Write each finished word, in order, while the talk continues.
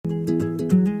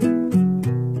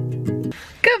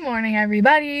Good morning,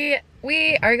 everybody.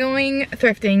 We are going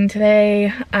thrifting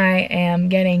today. I am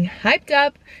getting hyped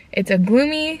up. It's a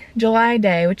gloomy July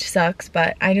day, which sucks,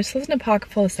 but I just listened to Pocket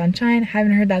Full of Sunshine.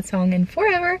 Haven't heard that song in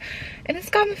forever, and it's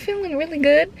got me feeling really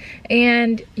good.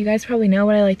 And you guys probably know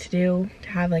what I like to do to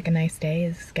have like a nice day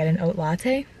is get an oat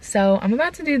latte. So I'm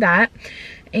about to do that.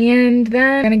 And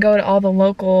then I'm gonna go to all the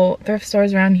local thrift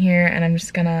stores around here and I'm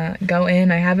just gonna go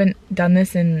in. I haven't done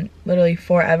this in literally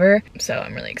forever, so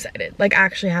I'm really excited. Like,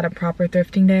 actually had a proper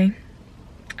thrifting day.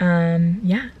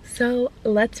 Yeah, so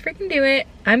let's freaking do it.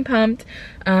 I'm pumped.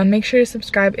 Make sure to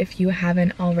subscribe if you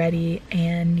haven't already.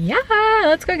 And yeah,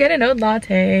 let's go get an oat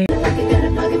latte.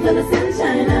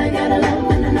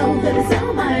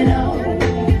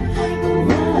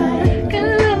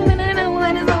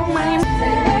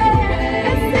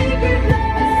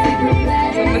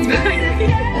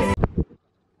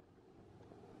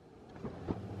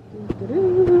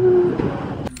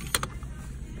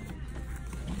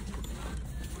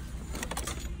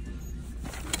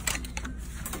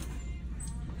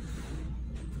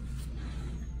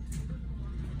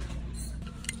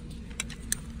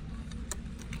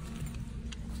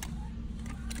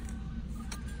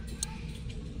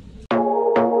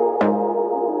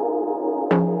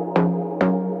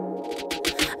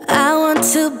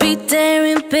 To be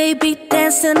daring, baby,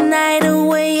 dance the night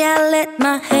away. I let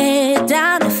my head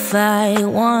down if I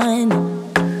won.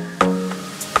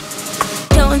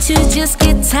 Don't you just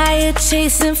get tired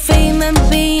chasing fame and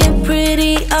being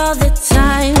pretty all the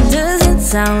time? Doesn't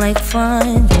sound like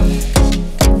fun.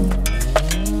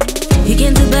 You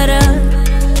can do better.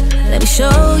 Let me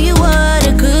show you what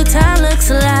a good time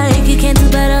looks like. You can do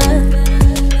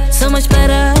better, so much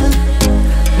better.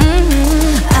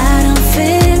 I don't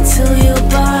fit into your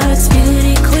box,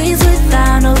 beauty queens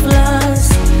without no flaws.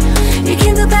 You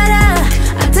can do better,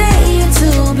 I dare you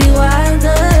to be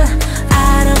wilder.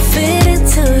 I don't fit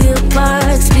into your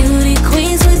box, beauty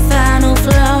queens without no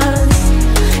flaws.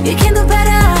 You can do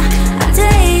better, I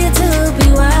dare you to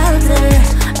be wilder.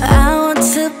 I want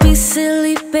to be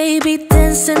silly, baby,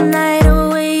 dance the night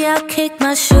away. I'll kick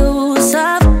my shoes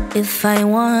off if I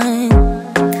want.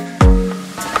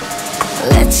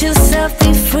 Let yourself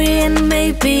be free and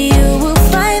maybe you will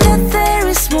find that there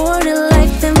is more to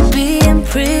life than being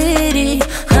pretty.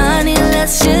 Honey,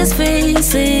 let's just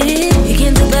face it. You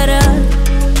can do better.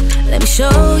 Let me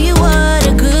show you what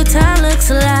a good time looks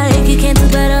like. You can do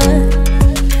better,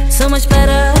 so much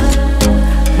better.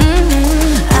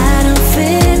 I don't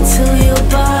fit into your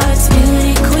box,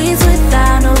 beauty queens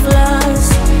without no flaws.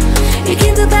 You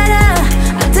can do better,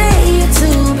 I dare you to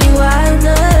be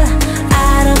wilder.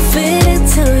 I don't fit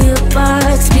into your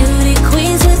box, beauty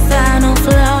queens without no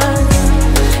flaws.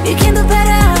 You can do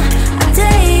better, I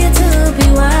dare you to be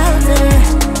wilder.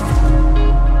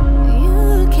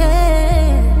 You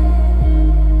can.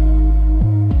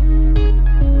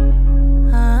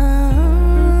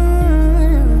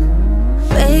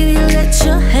 Baby, let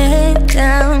your head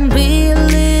down, be a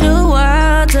little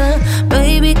wilder.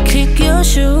 Baby, kick your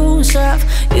shoes off,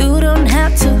 you don't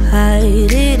have to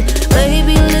hide it.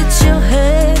 Baby, let your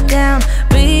head down,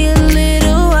 be a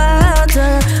little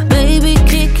wilder. Baby,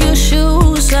 kick your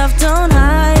shoes off, don't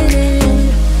hide it.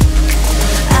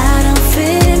 I don't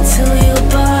fit into your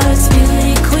box,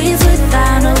 beauty queens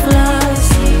without no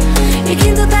flaws. You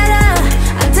can do better,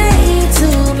 I dare you to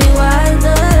be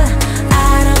wilder.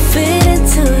 I don't fit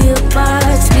into your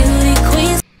box, beauty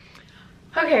queens.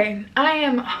 Okay, I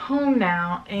am home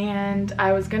now and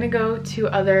I was gonna go to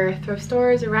other thrift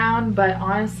stores around, but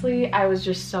honestly I was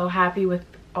just so happy with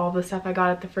all the stuff I got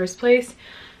at the first place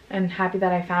and happy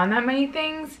that I found that many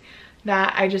things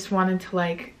that I just wanted to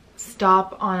like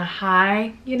stop on a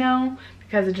high, you know,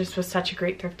 because it just was such a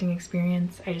great thrifting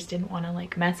experience. I just didn't want to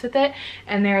like mess with it,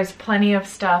 and there's plenty of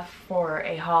stuff for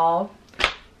a haul.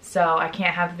 So I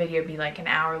can't have the video be like an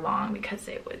hour long because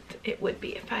it would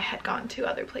be if I had gone to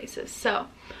other places. So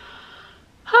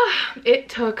it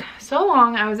took so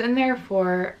long. I was in there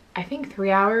for I think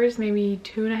 3 hours, maybe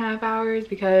 2.5 hours,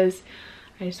 because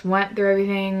I just went through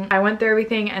everything. I went through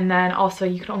everything, and then also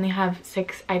you could only have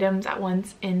 6 items at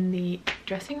once in the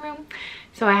dressing room.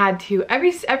 So I had to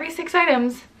every 6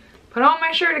 items put on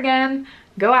my shirt again,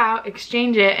 go out,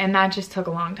 exchange it, and that just took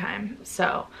a long time.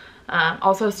 So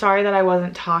also sorry that I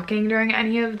wasn't talking during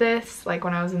any of this, like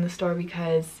when I was in the store,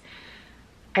 because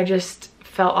I just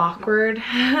felt awkward.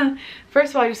 First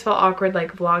of all, I just felt awkward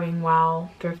like vlogging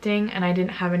while thrifting, and I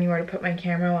didn't have anywhere to put my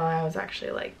camera while I was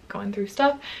actually like going through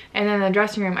stuff. And then in the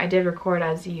dressing room I did record,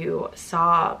 as you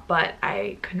saw, but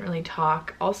I couldn't really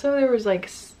talk. Also there was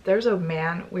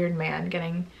a weird man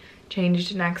getting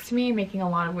changed next to me, making a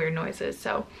lot of weird noises.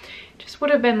 So it just would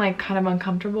have been like kind of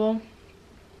uncomfortable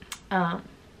for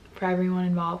everyone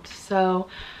involved. So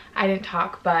I didn't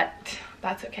talk, but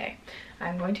that's okay.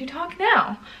 I'm going to talk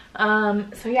now.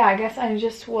 So yeah, I guess I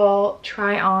just will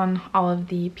try on all of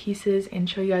the pieces and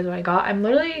show you guys what I got. I'm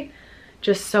literally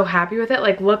just so happy with it.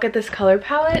 Like, look at this color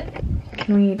palette.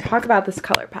 Can we talk about this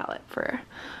color palette for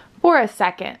a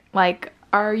second? Like,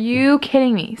 are you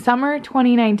kidding me? Summer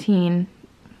 2019,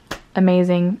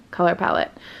 amazing color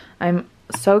palette. I'm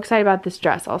so excited about this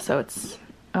dress. Also, it's,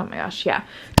 oh my gosh, yeah.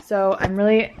 So I'm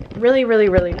really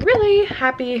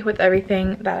happy with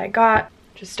everything that I got.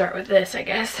 Just start with this, I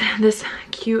guess. This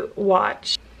cute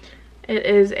watch. It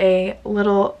is a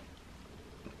little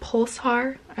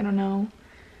pulsar. I don't know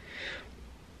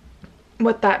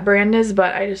what that brand is,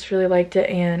 but I just really liked it,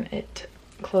 and it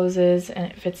closes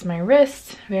and it fits my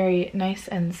wrist very nice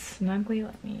and snugly.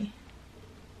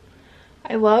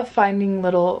 I love finding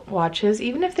little watches,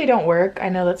 even if they don't work. I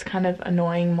know that's kind of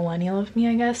annoying millennial of me,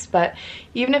 I guess, but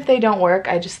even if they don't work,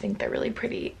 I just think they're really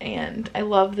pretty, and I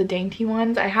love the dainty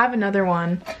ones. I have another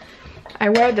one. I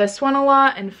wear this one a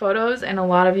lot in photos, and a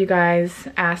lot of you guys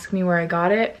ask me where I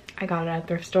got it. I got it at a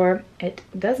thrift store. It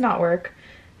does not work.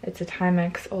 It's a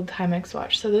Timex, old Timex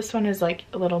watch. So this one is like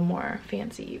a little more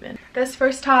fancy even. This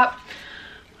first top,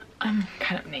 I'm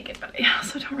kind of naked, but I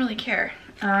also don't really care.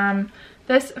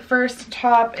 This first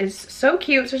top is so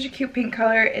cute, such a cute pink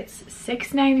color. It's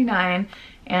 $6.99,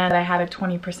 and I had a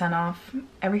 20% off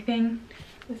everything.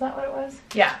 Is that what it was?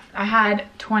 Yeah, I had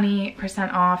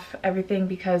 20% off everything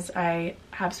because I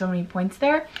have so many points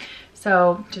there.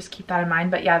 So just keep that in mind.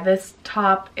 But yeah, this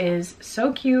top is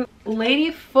so cute.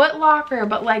 Lady Foot Locker,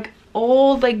 but like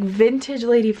old, like vintage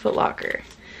Lady Foot Locker.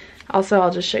 Also,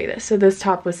 I'll just show you this. So this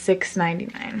top was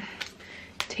 $6.99.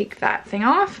 Take that thing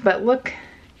off, but look.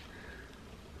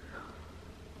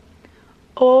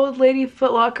 Old Lady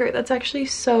Foot Locker. That's actually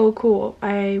so cool.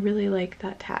 I really like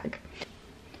that tag.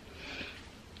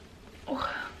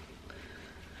 Oh.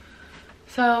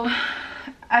 So,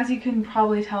 as you can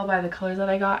probably tell by the colors that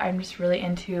I got, I'm just really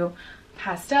into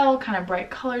pastel, kind of bright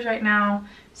colors right now.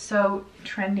 So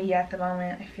trendy at the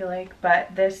moment, I feel like.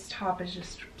 But this top is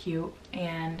just cute,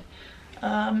 and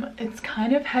it's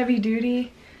kind of heavy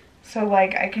duty. So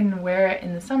like I can wear it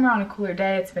in the summer on a cooler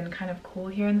day. It's been kind of cool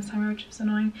here in the summer, which is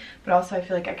annoying. But also I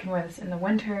feel like I can wear this in the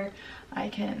winter. I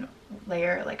can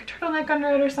layer like a turtleneck under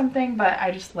it or something. But I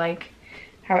just like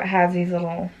how it has these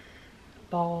little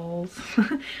balls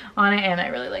on it, and I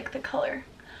really like the color.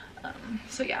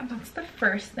 So yeah, that's the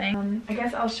first thing. I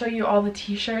guess I'll show you all the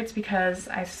t-shirts because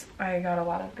I got a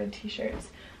lot of good t-shirts.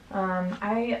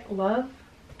 I love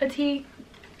a tee.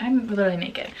 I'm literally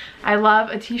naked. I love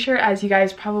a t-shirt, as you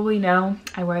guys probably know.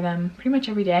 I wear them pretty much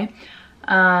every day.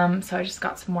 So I just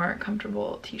got some more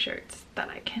comfortable t-shirts that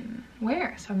I can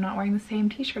wear, so I'm not wearing the same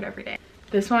t-shirt every day.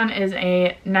 This one is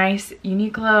a nice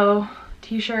Uniqlo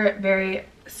t-shirt, very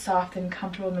soft and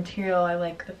comfortable material. I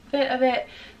like the fit of it.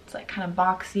 It's like kind of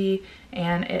boxy,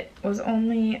 and it was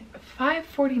only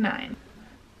 $5.49.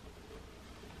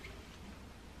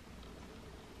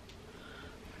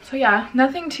 So yeah,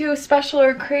 nothing too special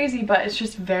or crazy, but it's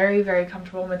just very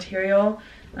comfortable material.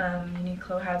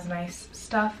 Uniqlo has nice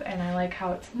stuff, and I like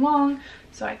how it's long,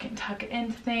 so I can tuck it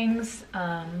into things.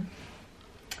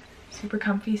 Super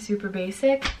comfy, super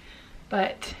basic,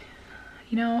 but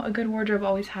you know, a good wardrobe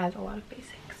always has a lot of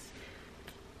basics.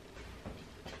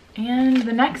 And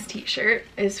the next t-shirt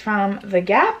is from The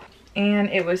Gap, and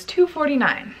it was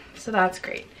 $2.49, so that's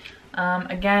great.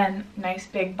 Again, nice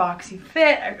big boxy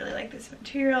fit. I really like this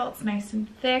material. It's nice and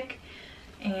thick,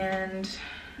 and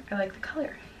I like the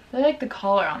color. I really like the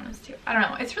collar on this too. I don't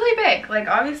know, it's really big. Like,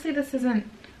 obviously this isn't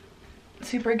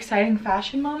super exciting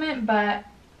fashion moment, but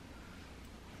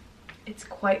it's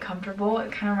quite comfortable.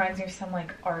 It kind of reminds me of some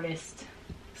like artist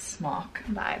smock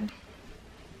vibe.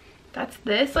 That's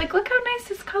this. Like, look how nice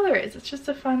this color is. It's just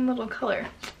a fun little color.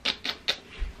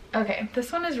 Okay,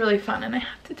 this one is really fun, and I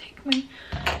have to take my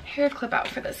hair clip out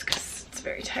for this because it's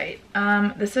very tight.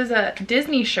 This is a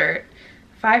Disney shirt,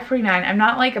 $5.49. I'm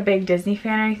not like a big Disney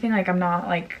fan or anything. Like, I'm not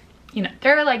like, you know,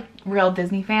 there are like real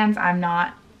Disney fans. I'm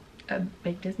not a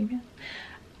big Disney fan.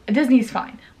 Disney's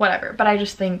fine, whatever. But I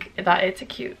just think that it's a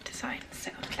cute design,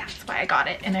 so that's why I got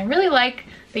it. And I really like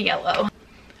the yellow.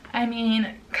 I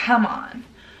mean, come on.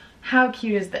 How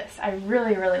cute is this? I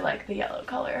really like the yellow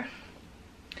color.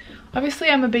 Obviously,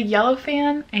 I'm a big yellow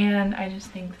fan, and I just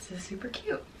think this is super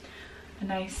cute. A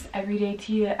nice everyday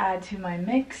tee to add to my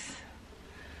mix.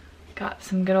 Got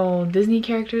some good old Disney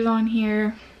characters on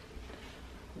here.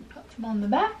 Got some on the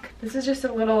back. This is just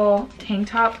a little tank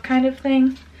top kind of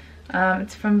thing.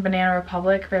 It's from Banana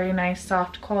Republic, very nice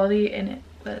soft quality, and it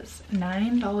was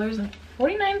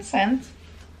 $9.49.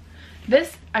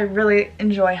 This, I really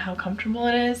enjoy how comfortable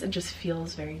it is. It just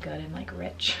feels very good and like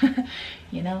rich,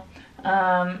 you know?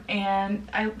 And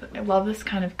I love this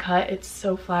kind of cut. It's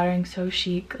so flattering, so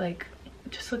chic, like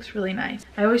it just looks really nice.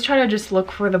 I always try to just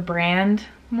look for the brand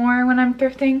more when I'm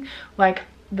thrifting. Like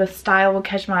the style will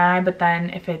catch my eye, but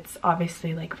then if it's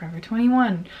obviously like Forever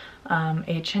 21,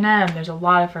 H&M, there's a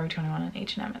lot of Forever 21 and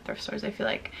H&M at thrift stores. I feel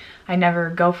like I never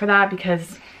go for that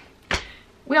because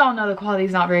we all know the quality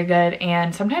is not very good,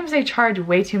 and sometimes they charge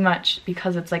way too much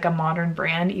because it's like a modern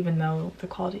brand even though the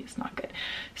quality is not good.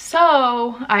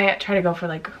 So I try to go for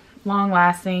like long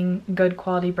lasting, good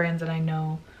quality brands that I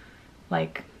know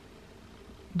like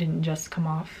didn't just come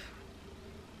off,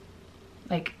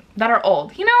 like that are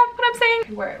old, you know what I'm saying? I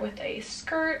could wear it with a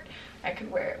skirt, I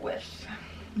could wear it with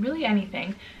really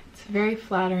anything. It's very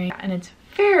flattering and it's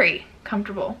very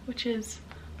comfortable, which is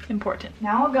important.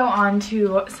 Now I'll go on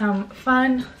to some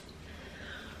fun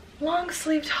long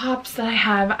sleeve tops that I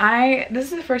have.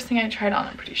 This is the first thing I tried on,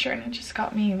 I'm pretty sure, and it just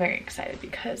got me very excited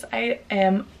because I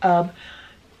am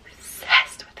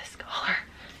obsessed with this color.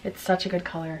 It's such a good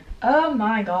color. Oh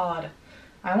my god.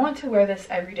 I want to wear this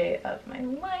every day of my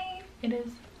life. It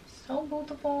is so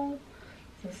beautiful.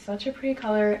 This is such a pretty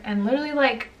color, and literally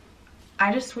like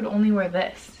I just would only wear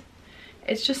this.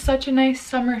 It's just such a nice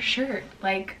summer shirt,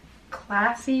 like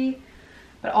classy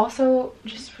but also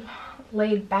just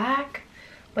laid back.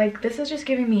 Like this is just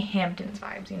giving me Hamptons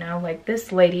vibes, you know, like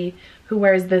this lady who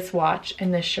wears this watch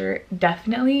and this shirt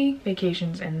definitely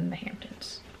vacations in the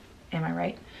Hamptons. Am I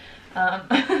right?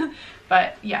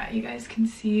 But yeah, you guys can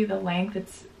see the length.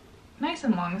 It's nice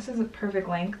and long. This is a perfect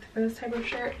length for this type of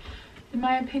shirt in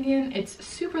my opinion. It's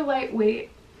super lightweight,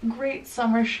 great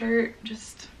summer shirt.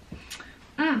 Just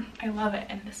I love it,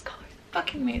 and this color is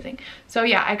fucking amazing. So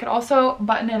yeah, I could also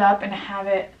button it up and have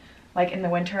it like in the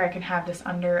winter. I can have this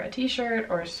under a t-shirt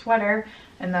or a sweater,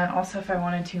 and then also if I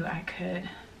wanted to I could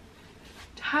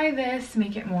tie this,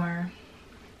 make it more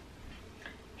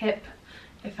hip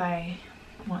if I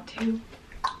want to.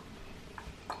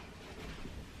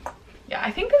 Yeah, I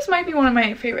think this might be one of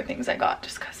my favorite things I got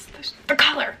just because the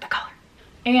color.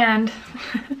 And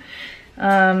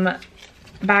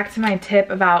back to my tip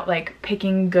about like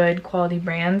picking good quality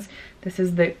brands. This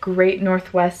is the Great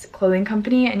Northwest Clothing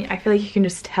Company, and I feel like you can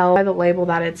just tell by the label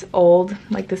that it's old.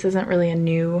 Like this isn't really a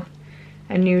new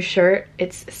shirt.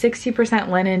 It's 60%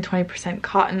 linen, 20%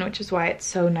 cotton, which is why it's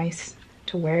so nice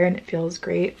to wear and it feels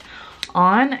great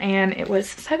on. And it was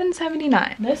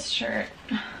 $7.79. This shirt,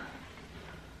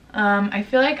 I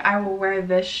feel like I will wear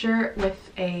this shirt with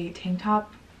a tank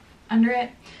top under it,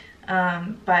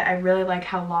 but I really like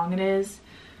how long it is.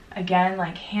 Again,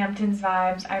 like Hamptons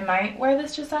vibes. I might wear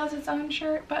this just as its own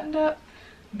shirt buttoned up,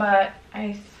 but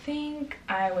I think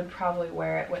I would probably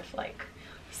wear it with like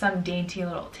some dainty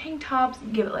little tank tops,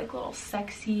 give it like a little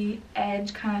sexy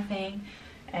edge kind of thing.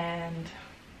 And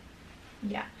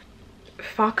yeah,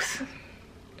 Foxcroft,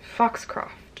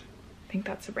 I think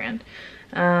that's the brand.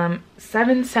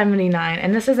 $7.79,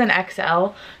 and this is an XL,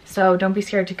 so don't be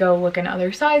scared to go look in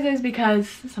other sizes because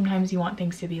sometimes you want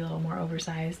things to be a little more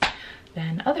oversized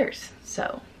than others.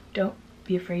 So don't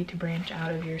be afraid to branch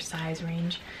out of your size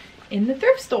range in the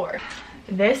thrift store.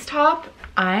 This top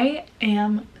I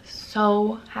am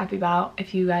so happy about.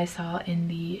 If you guys saw in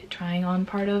the trying on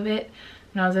part of it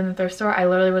when I was in the thrift store, I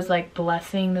literally was like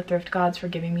blessing the thrift gods for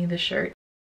giving me this shirt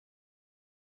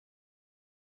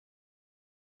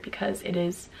because it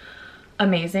is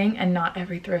amazing, and not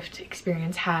every thrift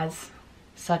experience has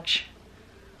such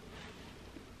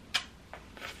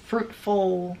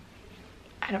fruitful,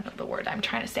 I don't know the word I'm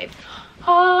trying to say.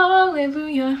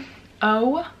 Hallelujah.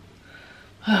 Oh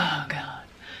god,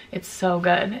 it's so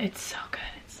good. It's so good.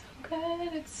 It's so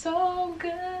good. It's so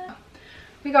good.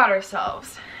 We got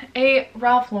ourselves a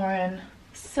Ralph Lauren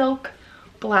silk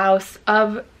blouse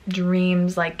of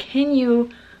dreams. Like, can you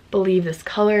believe this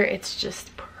color? It's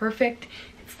just perfect.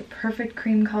 It's the perfect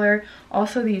cream color.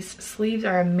 Also, these sleeves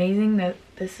are amazing. That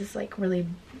this is like really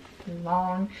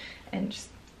long, and just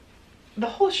the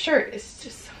whole shirt is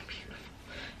just so beautiful.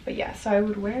 But yeah, so I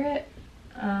would wear it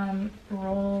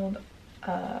rolled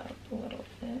up a little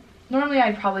bit. Normally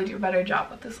I'd probably do a better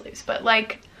job with the sleeves, but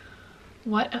like,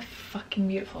 what a fucking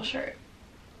beautiful shirt.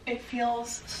 It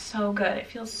feels so good. It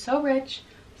feels so rich,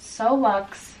 so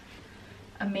luxe,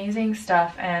 amazing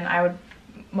stuff. And I would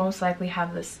most likely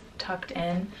have this tucked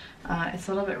in. It's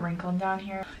a little bit wrinkled down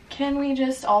here. Can we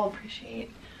just all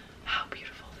appreciate how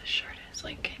beautiful this shirt is?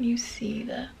 Like, can you see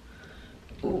the,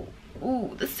 ooh,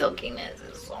 Ooh, the silkiness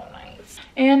is so nice.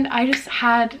 And I just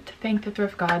had to thank the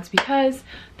thrift gods because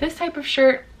this type of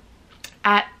shirt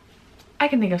at, I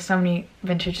can think of so many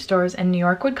vintage stores in New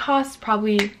York, would cost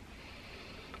probably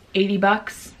 80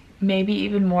 bucks, maybe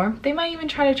even more. They might even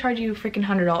try to charge you freaking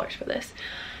 $100 for this.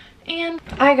 And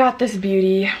I got this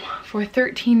beauty for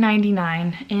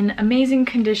 $13.99 in amazing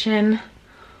condition,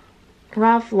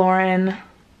 Ralph Lauren,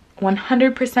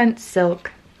 100%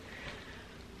 silk.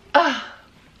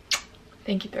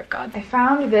 Thank you, thrift god. I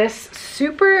found this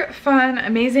super fun,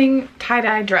 amazing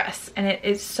tie-dye dress, and it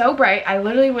is so bright. I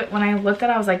literally, when I looked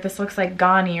at it, I was like, this looks like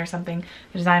Ghani or something.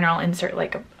 The designer, I'll insert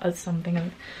like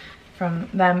something from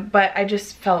them, but I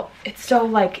just felt it's so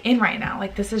like in right now.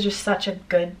 Like, this is just such a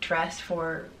good dress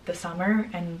for the summer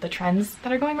and the trends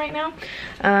that are going right now.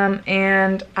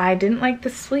 And I didn't like the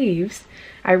sleeves.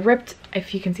 I ripped,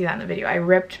 if you can see that in the video, I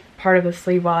ripped part of the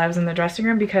sleeve while I was in the dressing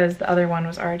room because the other one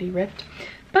was already ripped.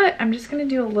 But I'm just gonna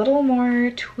do a little more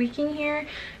tweaking here,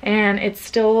 and it's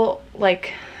still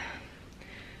like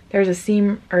there's a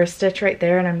seam or a stitch right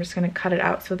there, and I'm just gonna cut it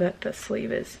out so that the sleeve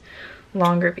is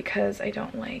longer because I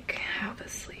don't like how the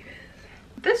sleeve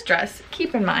is. This dress,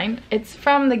 keep in mind, it's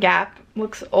from the Gap.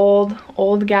 Looks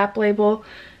old Gap label.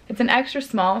 It's an extra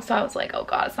small, so I was like, oh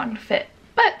god, it's not gonna fit.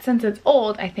 But since it's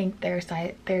old, I think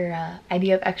their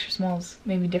idea of extra small is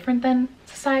maybe different than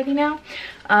society now.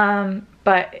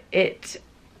 But it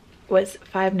was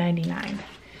 $5.99,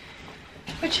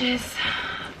 which is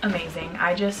amazing.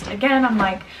 I just, again, I'm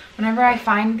like, whenever I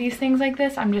find these things like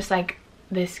this, I'm just like,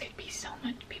 this could be so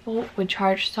much. People would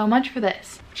charge so much for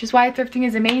this, which is why thrifting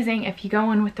is amazing. If you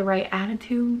go in with the right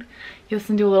attitude, you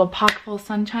listen to a little Pocketful of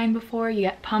Sunshine before, you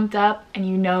get pumped up and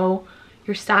you know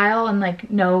your style and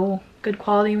like know good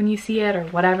quality when you see it or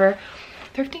whatever.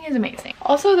 Thrifting is amazing.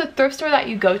 Also, the thrift store that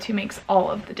you go to makes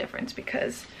all of the difference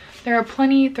because there are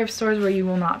plenty of thrift stores where you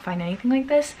will not find anything like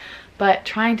this, but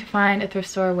trying to find a thrift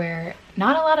store where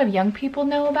not a lot of young people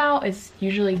know about is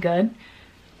usually good.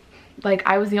 Like,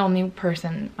 I was the only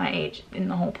person my age in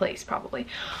the whole place probably.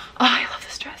 Oh, I love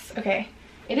this dress. Okay,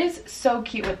 it is so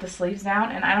cute with the sleeves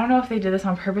down, and I don't know if they did this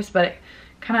on purpose, but it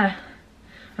kind of,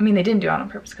 I mean, they didn't do it on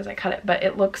purpose because I cut it, but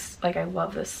it looks like I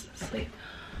love this sleeve.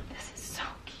 This is so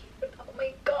cute. Oh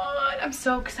my god, I'm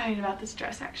so excited about this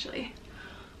dress actually.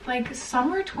 Like,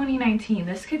 summer 2019,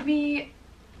 this could be,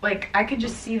 like, I could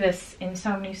just see this in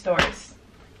so many stores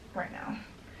right now.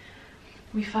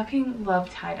 We fucking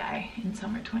love tie-dye in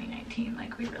summer 2019,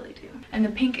 like, we really do. And the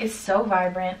pink is so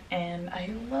vibrant, and I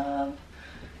love,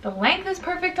 the length is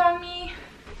perfect on me.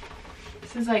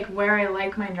 This is like where I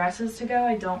like my dresses to go.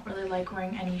 I don't really like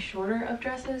wearing any shorter of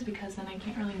dresses because then I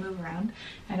can't really move around.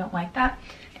 I don't like that.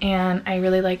 And I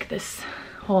really like this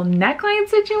whole neckline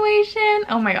situation.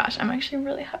 Oh my gosh, I'm actually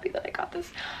really happy that I got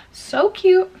this. So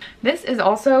cute. This is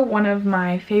also one of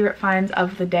my favorite finds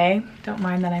of the day. Don't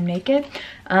mind that I'm naked.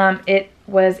 It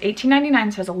was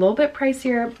 $18.99, so it's a little bit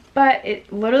pricier, but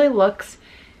it literally looks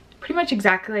pretty much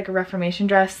exactly like a Reformation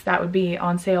dress that would be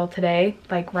on sale today,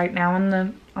 like right now on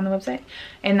the website.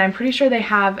 And I'm pretty sure they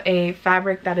have a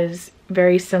fabric that is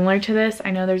very similar to this.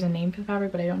 I know there's a name for the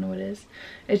fabric, but I don't know what it is.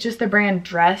 It's just the brand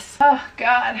Dress. Oh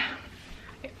god.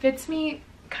 It fits me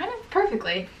kind of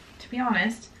perfectly, to be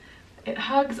honest. It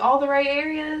hugs all the right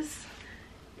areas.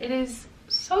 It is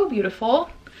so beautiful.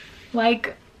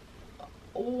 Like,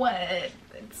 what?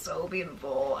 It's so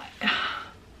beautiful.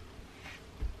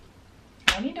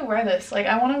 I need to wear this. Like,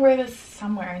 I want to wear this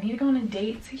somewhere. I need to go on a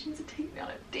date. Sage needs to take me on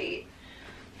a date.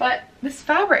 But this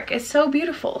fabric is so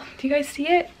beautiful. Do you guys see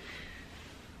it?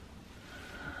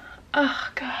 Oh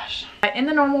gosh. In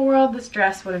the normal world, this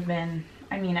dress would have been,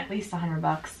 I mean, at least 100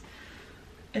 bucks.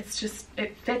 It's just,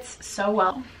 it fits so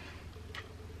well.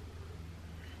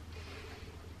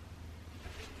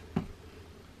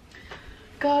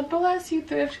 God bless you,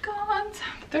 thrift gods.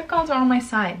 Thrift gods are on my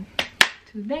side.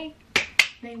 Today,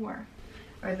 they were.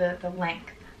 Or the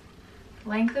length. The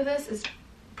length of this is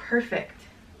perfect.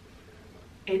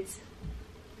 It's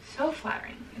so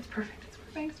flattering. It's perfect. It's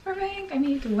perfect. It's perfect. I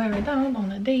need to wear it out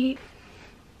on a date.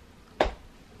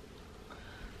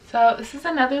 So this is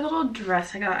another little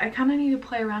dress I got. I kind of need to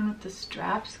play around with the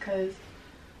straps because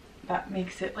that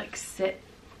makes it like sit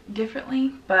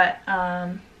differently. But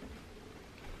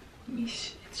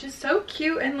it's just so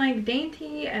cute and like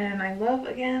dainty, and I love,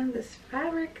 again, this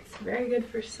fabric. It's very good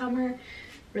for summer.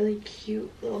 Really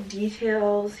cute little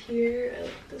details here. I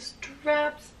like the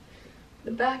straps.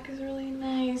 The back is really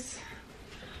nice.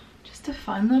 Just a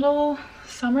fun little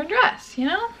summer dress, you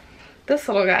know? This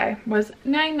little guy was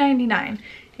 $9.99,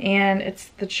 and it's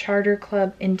the Charter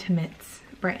Club Intimates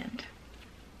brand.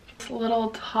 This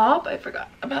little top, I forgot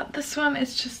about this one.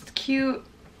 It's just cute,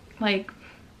 like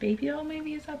baby doll,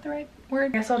 maybe, is that the right word?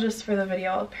 I guess I'll just, for the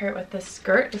video, I'll pair it with this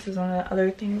skirt. This is one of the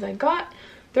other things I got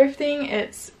thrifting.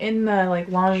 It's in the like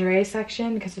lingerie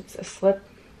section because it's a slip,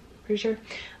 pretty sure.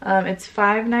 It's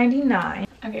 $5.99.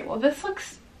 Okay, well this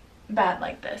looks bad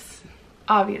like this,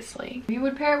 obviously. Maybe you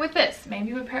would pair it with this, maybe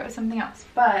you would pair it with something else,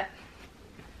 but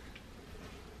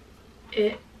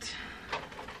it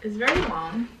is very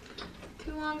long.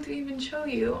 Too long to even show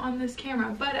you on this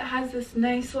camera, but it has this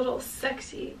nice little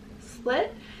sexy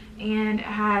slit, and it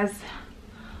has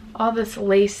all this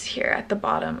lace here at the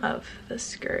bottom of the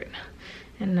skirt,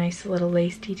 and nice little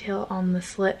lace detail on the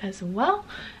slit as well,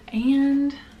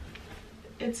 and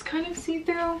it's kind of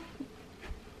see-through,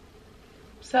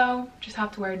 so just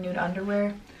have to wear nude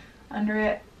underwear under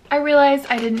it. I realized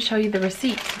I didn't show you the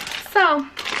receipt, so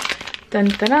dun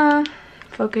da da,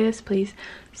 focus please.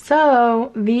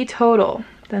 So the total,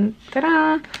 dun da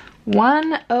da,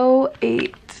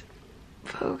 108,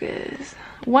 focus,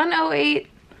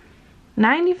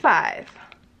 108.95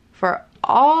 for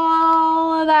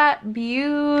all of that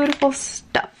beautiful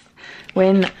stuff.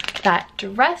 When that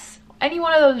dress, any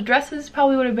one of those dresses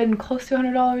probably would have been close to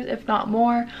 $100, if not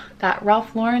more. That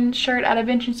Ralph Lauren shirt at a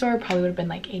vintage store probably would have been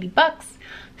like 80 bucks.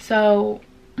 So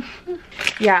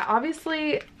yeah,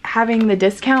 obviously having the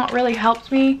discount really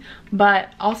helped me,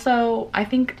 but also I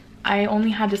think I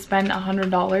only had to spend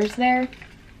 $100 there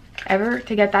ever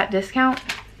to get that discount.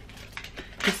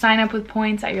 Just sign up with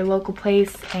points at your local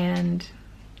place, and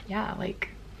yeah, like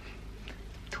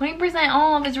 20%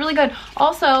 off is really good.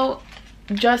 Also,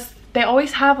 just they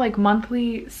always have like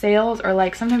monthly sales, or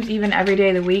like sometimes even every day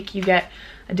of the week you get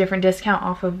a different discount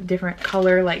off of different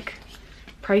color like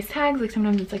price tags. Like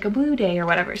sometimes it's like a blue day or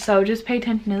whatever, so just pay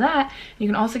attention to that. You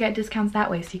can also get discounts that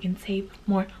way, so you can save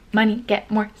more money, get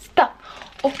more stuff.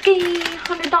 Okay,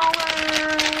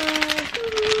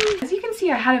 $100. As you can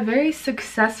see, I had a very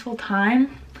successful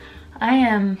time. I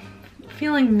am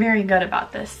feeling very good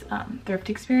about this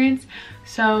thrift experience,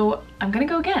 so I'm gonna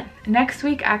go again next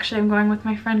week. Actually, I'm going with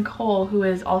my friend Cole, who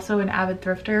is also an avid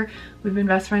thrifter. We've been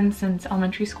best friends since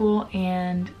elementary school,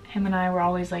 and him and I were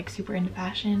always like super into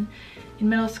fashion in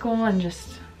middle school, and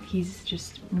he's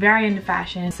just very into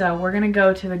fashion. So we're gonna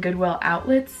go to the Goodwill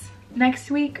outlets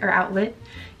next week, or outlet.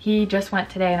 He just went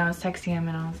today, and I was texting him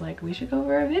and I was like, we should go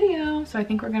for a video. So I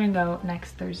think we're gonna go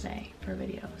next Thursday for a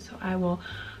video. So I will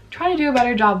try to do a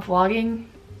better job vlogging.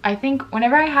 I think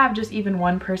whenever I have just even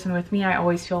one person with me, I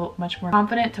always feel much more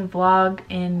confident to vlog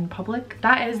in public.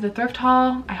 That is the thrift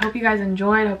haul. I hope you guys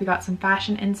enjoyed. I hope you got some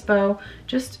fashion inspo.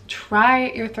 Just try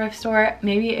your thrift store.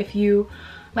 Maybe if you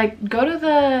like go to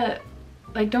the,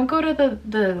 like, don't go to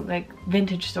the like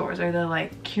vintage stores or the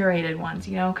like curated ones,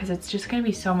 you know, because it's just gonna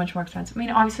be so much more expensive. I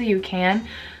mean, obviously you can,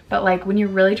 but like when you're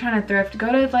really trying to thrift,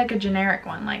 go to like a generic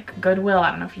one like Goodwill.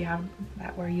 I don't know if you have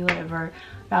that where you live, or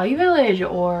Value Village,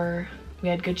 or we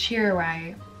had Good Cheer where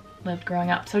I lived growing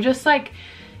up. So just like,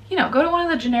 you know, go to one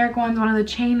of the generic ones, one of the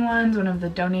chain ones, one of the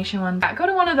donation ones. Go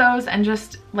to one of those and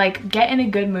just like get in a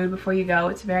good mood before you go.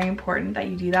 It's very important that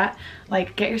you do that.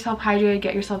 Like get yourself hydrated,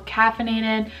 get yourself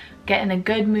caffeinated, get in a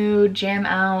good mood, jam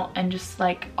out, and just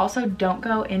like also don't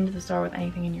go into the store with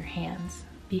anything in your hands.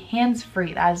 Be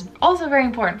hands-free. That is also very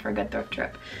important for a good thrift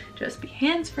trip. Just be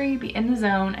hands-free, be in the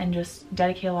zone, and just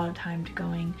dedicate a lot of time to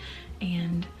going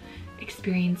and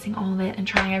experiencing all of it and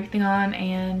trying everything on,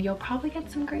 and you'll probably get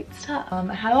some great stuff.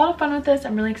 I had a lot of fun with this.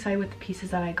 I'm really excited with the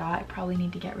pieces that I got. I probably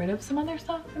need to get rid of some other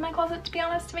stuff in my closet, to be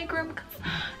honest, to make room, because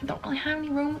I don't really have any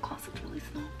room. The closet's really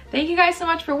small. Thank you guys so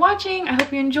much for watching. I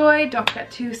hope you enjoyed. Don't forget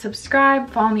to subscribe,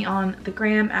 follow me on the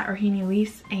gram at Rohini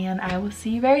Elise, and I will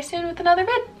see you very soon with another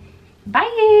vid.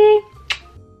 Bye!